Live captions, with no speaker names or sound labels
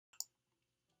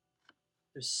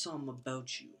There's something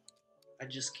about you, I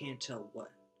just can't tell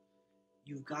what.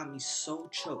 You've got me so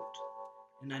choked,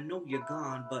 and I know you're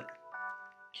gone, but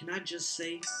can I just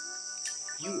say,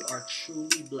 you are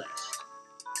truly blessed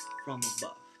from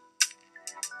above.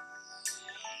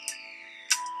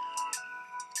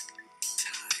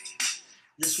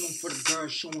 This one for the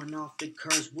girls showing off the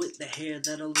curves with the hair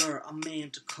that'll lure a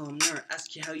man to come near.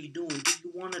 Ask you how you doing, do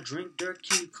you want a drink, dirt?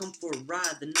 Can you come for a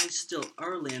ride? The night's still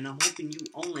early and I'm hoping you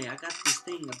only. I got this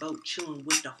thing about chilling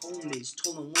with the homies.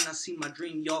 Told them when I see my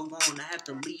dream y'all gone, I have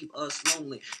to leave us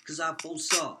lonely. Cause I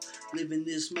foresaw living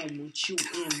this moment with you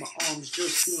in my arms,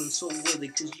 just feeling so worthy.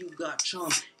 Cause you got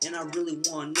charm and I really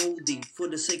wanna know thee. For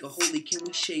the sake of holy, can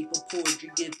we shape a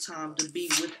poetry? Give time to be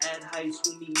with at heights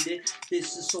we need it.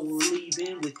 This is so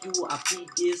relieving. With you I feed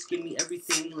gifts, give me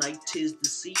everything like 'tis the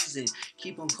season.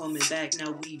 Keep on coming back,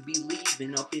 now we be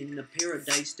leaving up in the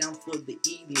paradise, down for the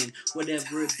evening.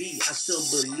 Whatever it be, I still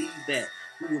believe that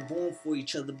we were born for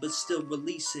each other, but still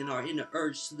releasing our inner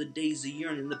urge to the days of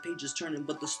yearning. The pages turning,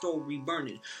 but the story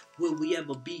burning. Will we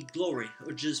ever be glory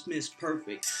or just miss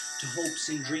perfect? To hopes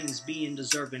and dreams being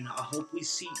deserving. I hope we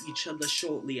see each other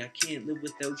shortly. I can't live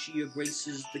without you, your grace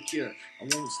is the cure. I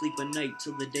won't sleep a night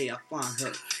till the day I find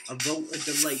her. I wrote a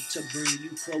delight to bring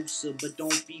you closer, but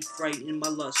don't be frightened, my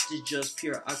lust is just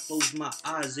pure. I close my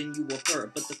eyes and you are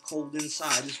hurt, but the cold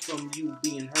inside is from you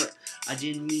being hurt. I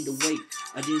didn't mean to wait,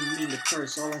 I didn't mean to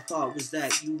curse. All I thought was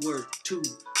that you were too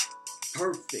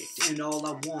perfect, and all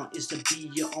I want is to be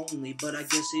your only. But I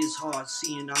guess it's hard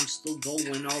seeing I'm still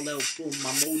going all out for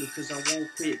my motive, cause I won't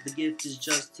quit. The gift is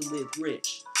just to live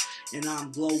rich, and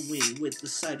I'm glowing with the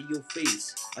sight of your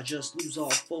face. I just lose all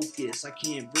focus, I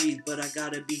can't breathe, but I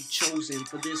gotta be chosen.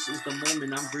 For this is the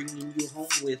moment I'm bringing you home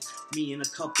with me and a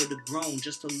couple of grown,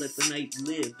 just to let the night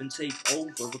live and take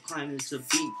over, reclining to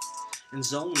beat and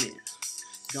zoning.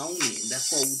 Gone in, that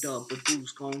fold up, but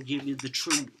Bruce gon' give you the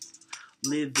truth.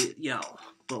 Live it, yo,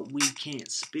 but we can't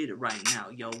spit it right now,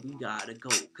 yo. We gotta go,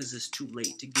 cause it's too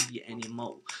late to give you any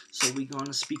more. So we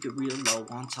gonna speak it real low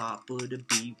on top of the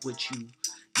beat. What you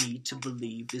need to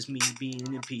believe is me being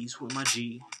in peace with my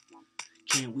G.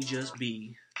 Can't we just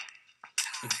be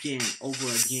again, over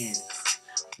again?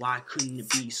 Why couldn't it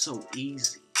be so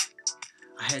easy?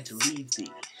 I had to leave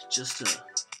thee just to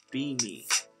be me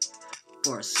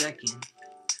for a second.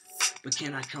 But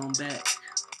can I come back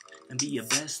and be your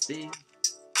best thing?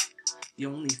 The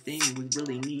only thing we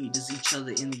really need is each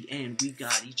other in the end. We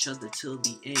got each other till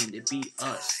the end. It be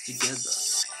us together.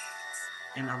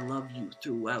 And I love you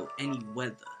throughout any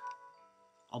weather.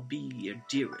 I'll be your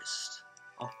dearest.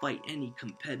 I'll fight any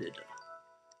competitor.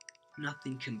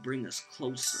 Nothing can bring us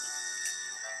closer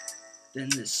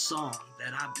than this song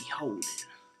that I be holding,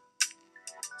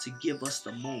 to give us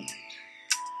the moment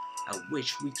at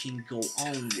which we can go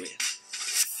on with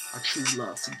our true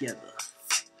love together.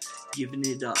 Giving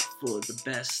it up for the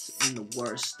best and the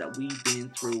worst that we've been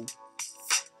through.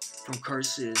 From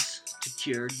curses to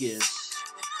cure gifts,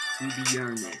 we be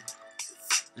yearning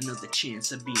another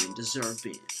chance at being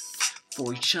deserving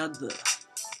for each other.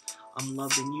 I'm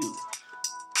loving you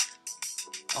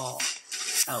all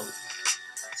out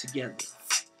together.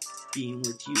 Being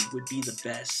with you would be the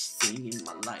best thing in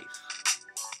my life.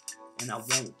 And I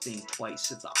won't think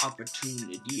twice if the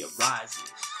opportunity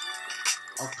arises.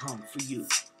 I'll come for you.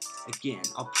 Again,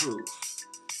 I'll prove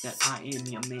that I am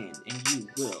your man and you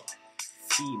will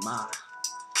be my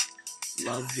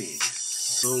loving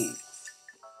boo.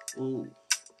 Ooh,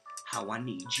 how I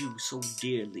need you so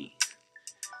dearly.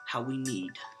 How we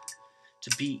need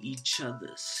to be each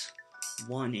other's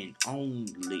one and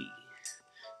only.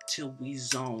 Till we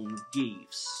zone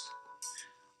geefs,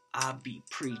 I be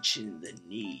preaching the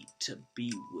need to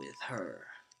be with her.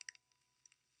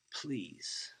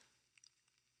 Please.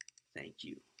 Thank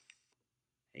you.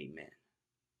 Amen.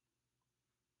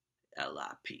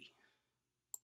 LIP.